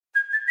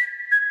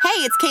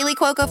Hey, it's Kaylee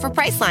Cuoco for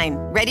Priceline.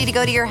 Ready to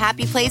go to your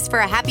happy place for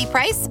a happy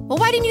price? Well,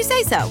 why didn't you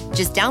say so?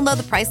 Just download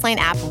the Priceline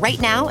app right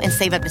now and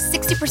save up to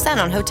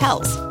 60% on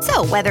hotels.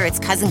 So whether it's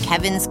Cousin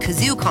Kevin's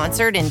Kazoo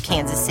Concert in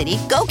Kansas City,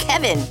 go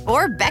Kevin,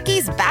 or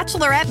Becky's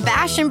Bachelorette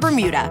Bash in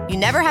Bermuda, you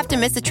never have to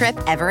miss a trip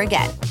ever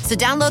again. So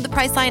download the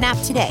Priceline app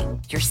today.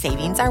 Your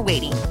savings are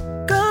waiting.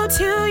 Go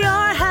to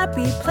your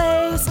happy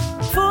place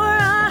for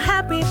a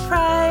happy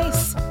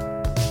price.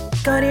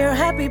 Go to your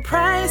happy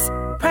price,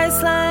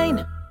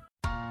 Priceline.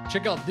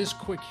 Check out this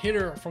quick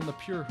hitter from the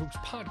Pure Hoops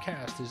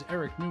podcast as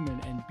Eric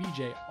Newman and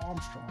BJ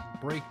Armstrong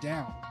break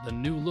down the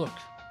new look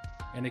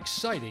and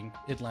exciting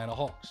Atlanta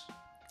Hawks.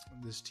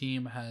 This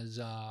team has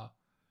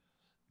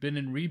been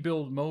in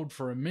rebuild mode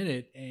for a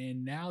minute,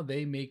 and now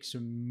they make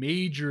some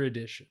major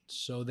additions.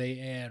 So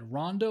they add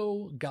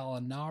Rondo,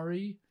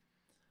 Gallinari,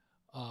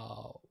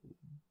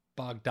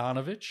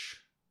 Bogdanovich.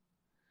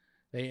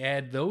 They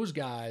add those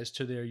guys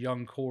to their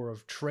young core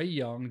of Trae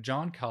Young,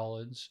 John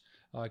Collins,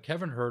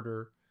 Kevin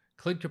Huerter,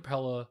 Clint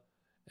Capella,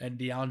 and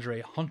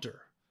DeAndre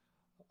Hunter.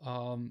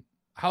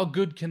 How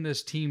good can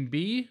this team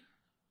be?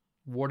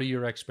 What are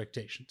your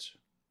expectations?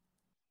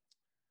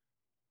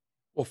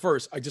 Well,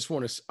 first,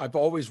 I've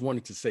always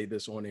wanted to say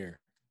this on air.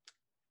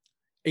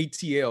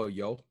 ATL,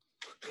 yo.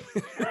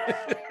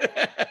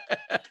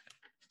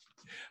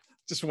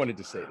 Just wanted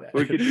to say that.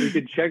 We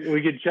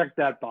could check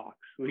that box.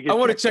 I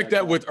want to check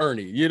that with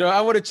Ernie.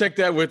 I want to check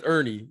that with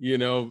Ernie,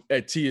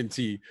 at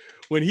TNT.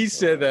 When he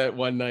said that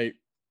one night.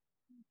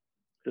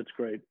 That's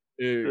great.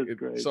 That's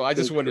great. So I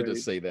just wanted to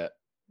say that.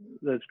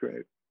 That's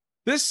great.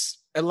 This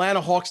Atlanta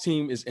Hawks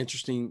team is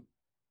interesting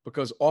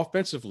because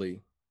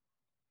offensively,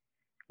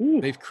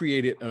 they've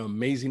created an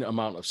amazing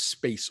amount of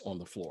space on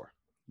the floor.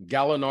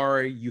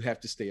 Gallinari, you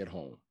have to stay at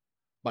home.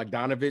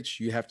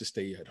 Bogdanovich, you have to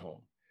stay at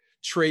home.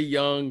 Trae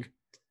Young,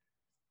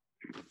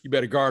 you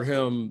better guard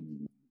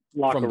him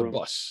from the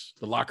bus,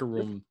 the locker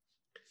room.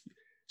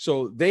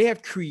 So they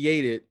have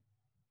created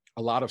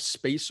a lot of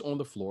space on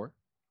the floor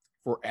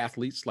for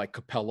athletes like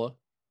Capella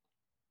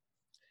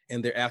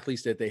and their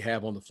athletes that they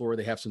have on the floor.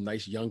 They have some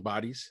nice young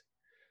bodies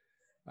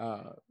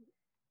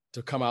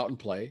to come out and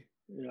play.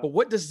 Yeah. But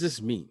what does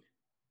this mean?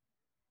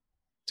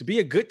 To be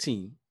a good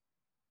team,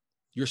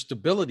 your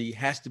stability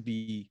has to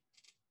be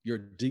your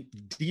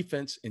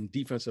defense and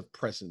defensive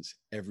presence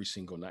every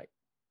single night.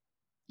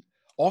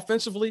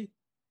 Offensively,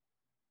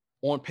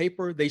 on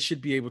paper, they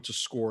should be able to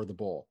score the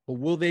ball. But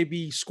will they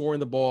be scoring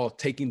the ball,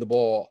 taking the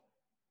ball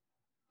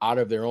out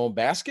of their own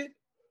basket?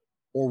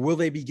 Or will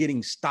they be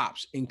getting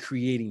stops and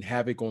creating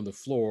havoc on the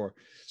floor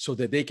so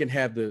that they can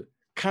have the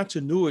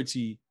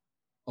continuity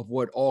of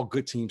what all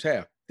good teams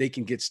have? They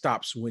can get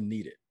stops when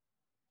needed.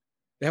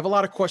 They have a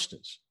lot of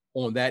questions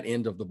on that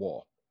end of the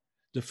ball.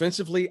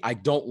 Defensively, I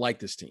don't like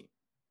this team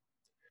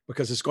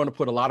because it's going to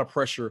put a lot of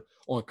pressure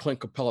on Clint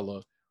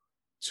Capella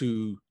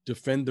to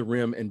defend the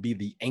rim and be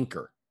the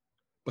anchor,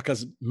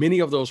 because many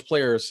of those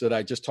players that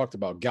I just talked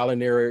about,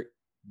 Gallinari,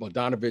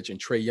 Bogdanovich, and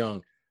Trae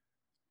Young,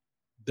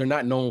 they're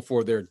not known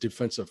for their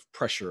defensive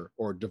pressure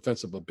or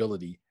defensive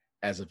ability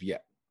as of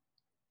yet.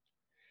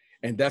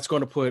 And that's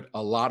going to put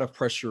a lot of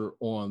pressure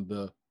on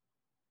the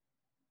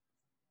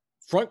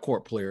front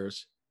court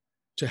players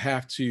to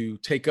have to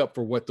take up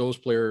for what those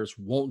players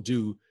won't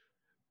do,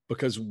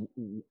 because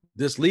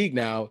this league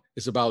now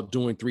is about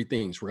doing three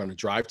things. We're going to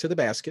drive to the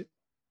basket.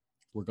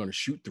 We're going to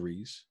shoot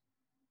threes.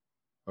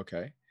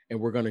 Okay. And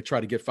we're going to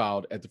try to get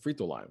fouled at the free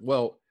throw line.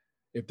 Well,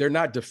 if they're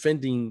not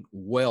defending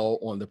well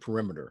on the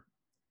perimeter,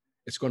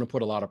 it's going to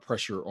put a lot of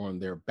pressure on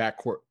their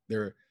backcourt,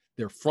 their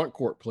front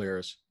court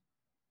players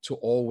to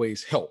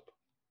always help.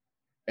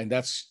 And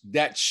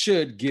that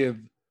should give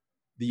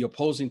the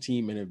opposing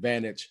team an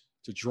advantage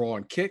to draw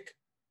and kick,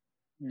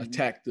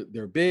 attack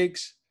their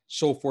bigs,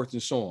 so forth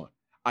and so on.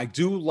 I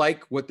do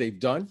like what they've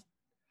done.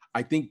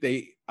 I think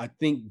the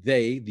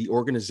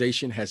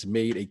organization has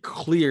made a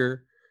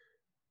clear,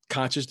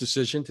 conscious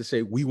decision to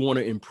say, we want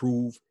to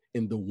improve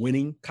in the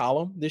winning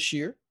column this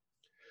year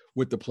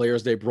with the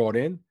players they brought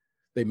in.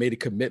 They made a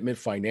commitment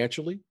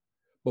financially,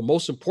 but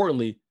most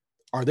importantly,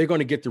 are they going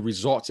to get the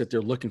results that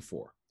they're looking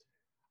for?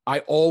 I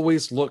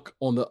always look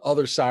on the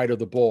other side of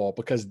the ball,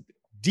 because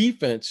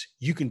defense,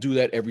 you can do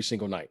that every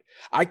single night.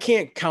 I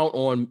can't count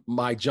on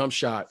my jump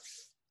shot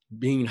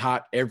being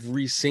hot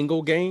every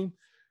single game,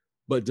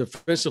 but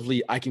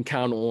defensively, I can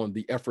count on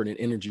the effort and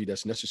energy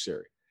that's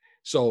necessary.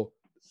 So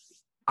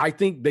I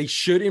think they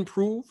should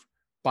improve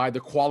by the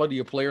quality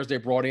of players they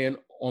brought in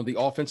on the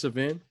offensive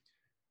end,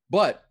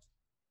 but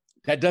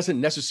that doesn't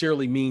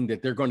necessarily mean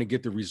that they're going to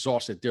get the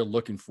results that they're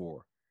looking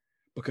for,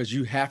 because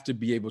you have to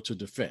be able to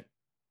defend.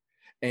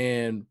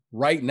 And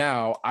right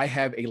now, I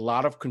have a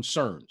lot of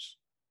concerns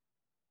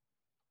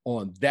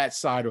on that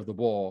side of the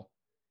ball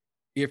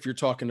if you're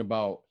talking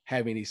about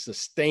having a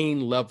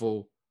sustained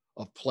level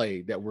of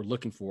play that we're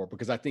looking for,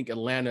 because I think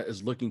Atlanta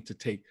is looking to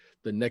take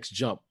the next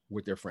jump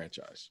with their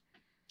franchise.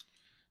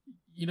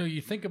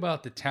 You think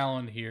about the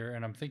talent here,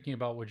 and I'm thinking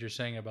about what you're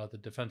saying about the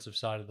defensive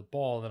side of the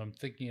ball, that I'm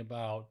thinking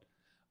about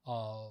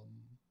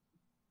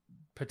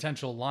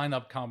potential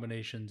lineup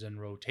combinations and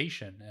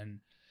rotation. And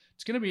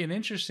it's going to be an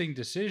interesting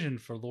decision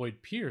for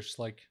Lloyd Pierce.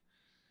 Like,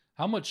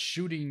 how much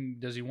shooting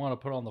does he want to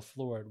put on the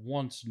floor at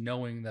once,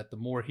 knowing that the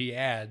more he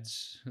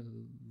adds,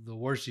 the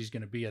worse he's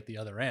going to be at the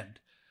other end?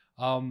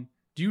 Do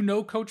you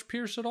know Coach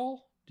Pierce at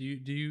all? Do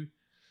you?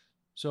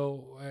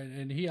 So,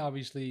 and he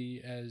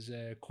obviously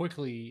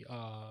quickly,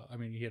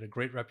 he had a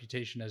great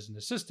reputation as an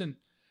assistant.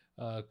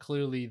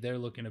 Clearly, they're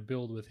looking to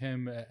build with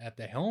him at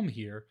the helm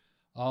here.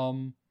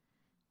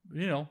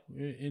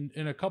 In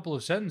a couple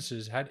of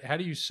sentences, how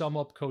do you sum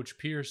up Coach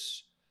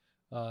Pierce,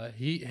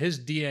 his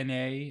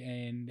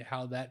DNA, and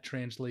how that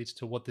translates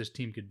to what this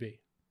team could be?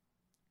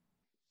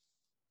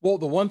 Well,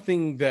 the one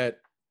thing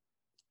that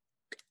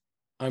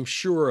I'm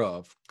sure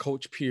of,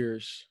 Coach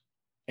Pierce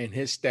and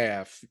his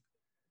staff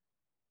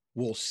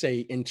will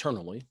say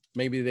internally,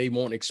 maybe they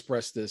won't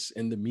express this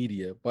in the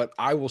media, but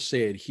I will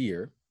say it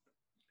here,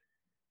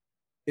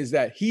 is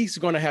that he's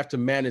going to have to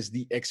manage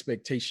the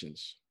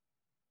expectations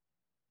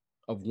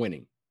of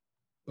winning.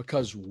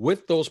 Because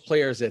with those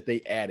players that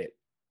they added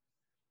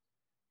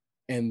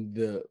and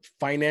the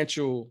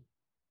financial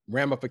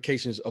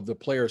ramifications of the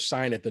players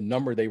signed at the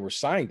number they were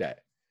signed at,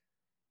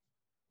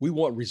 we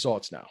want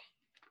results now.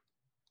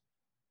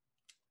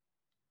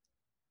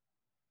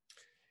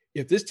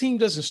 If this team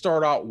doesn't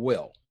start out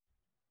well,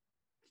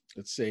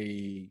 let's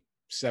say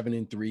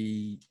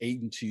 7-3,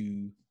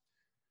 8-2,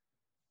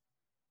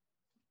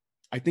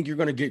 I think you're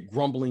going to get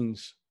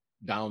grumblings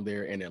down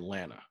there in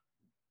Atlanta,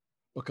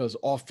 because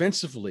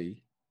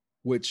offensively,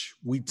 which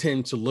we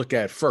tend to look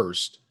at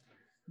first,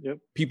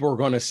 people are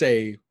going to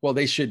say, well,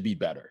 they should be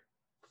better.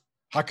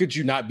 How could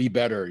you not be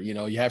better? You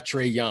have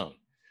Trae Young,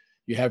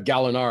 you have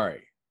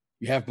Gallinari,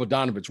 you have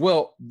Bogdanovic.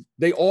 Well,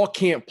 they all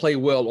can't play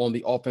well on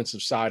the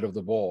offensive side of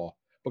the ball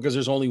because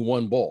there's only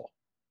one ball.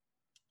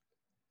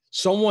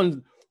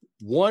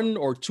 One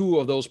or two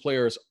of those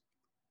players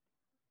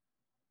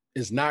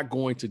is not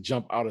going to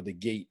jump out of the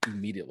gate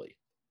immediately.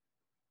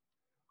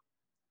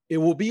 It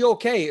will be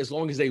okay as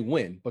long as they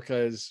win,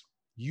 because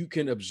you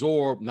can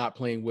absorb not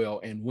playing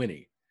well and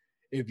winning.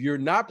 If you're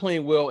not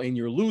playing well and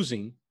you're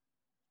losing,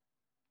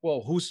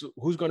 well, who's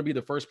going to be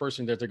the first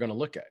person that they're going to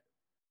look at?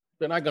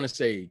 They're not going to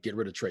say, get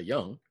rid of Trae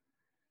Young.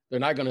 They're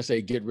not going to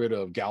say, get rid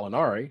of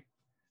Gallinari.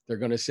 They're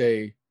going to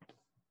say,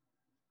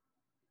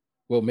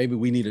 well, maybe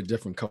we need a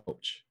different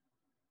coach.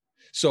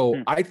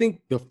 So I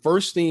think the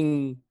first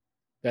thing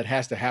that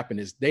has to happen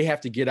is they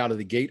have to get out of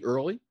the gate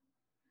early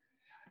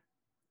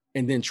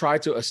and then try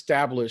to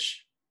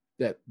establish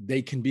that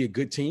they can be a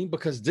good team,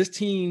 because this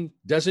team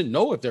doesn't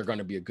know if they're going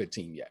to be a good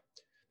team yet.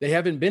 They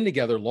haven't been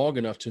together long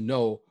enough to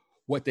know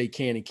what they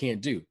can and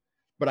can't do.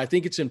 But I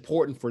think it's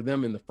important for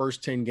them in the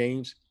first 10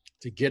 games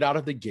to get out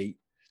of the gate,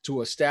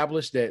 to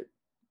establish that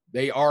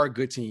they are a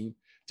good team,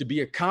 to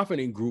be a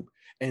confident group.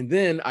 And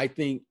then I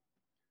think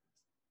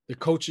the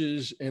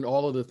coaches and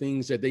all of the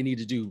things that they need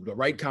to do, the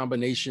right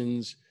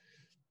combinations,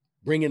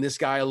 bringing this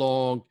guy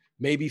along,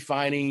 maybe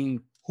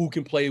finding who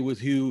can play with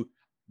who,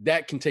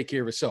 that can take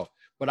care of itself.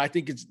 But I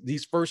think it's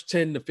these first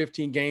 10 to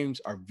 15 games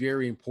are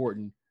very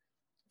important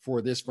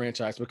for this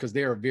franchise, because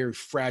they're a very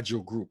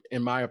fragile group,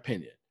 in my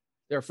opinion.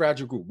 They're a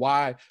fragile group.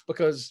 Why?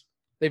 Because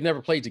they've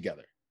never played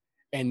together.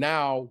 And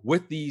now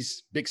with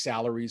these big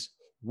salaries,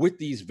 with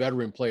these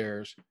veteran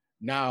players,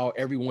 now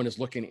everyone is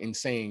looking and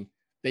saying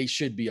they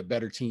should be a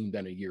better team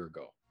than a year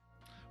ago.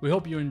 We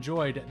hope you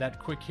enjoyed that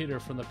quick hitter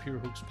from the Pure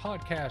Hoops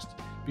podcast.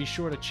 Be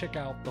sure to check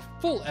out the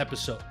full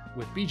episode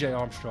with BJ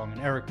Armstrong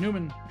and Eric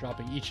Newman,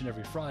 dropping each and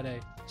every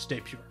Friday. Stay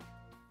pure.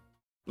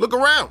 Look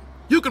around.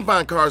 You can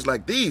find cars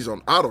like these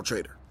on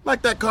AutoTrader,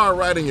 like that car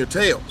riding your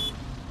tail.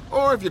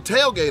 Or if you're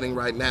tailgating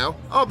right now,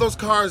 all those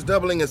cars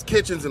doubling as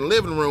kitchens and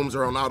living rooms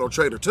are on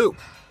AutoTrader too.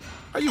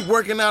 Are you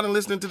working out and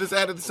listening to this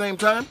ad at the same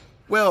time?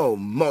 Well,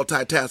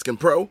 multitasking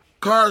pro,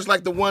 cars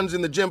like the ones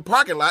in the gym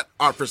parking lot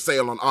are for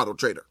sale on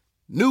AutoTrader.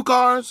 New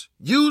cars,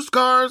 used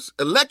cars,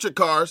 electric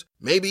cars,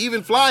 maybe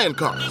even flying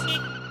cars.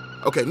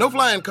 Okay, no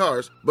flying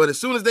cars, but as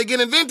soon as they get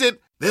invented,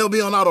 they'll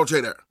be on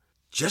AutoTrader.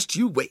 Just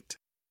you wait.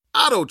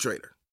 AutoTrader.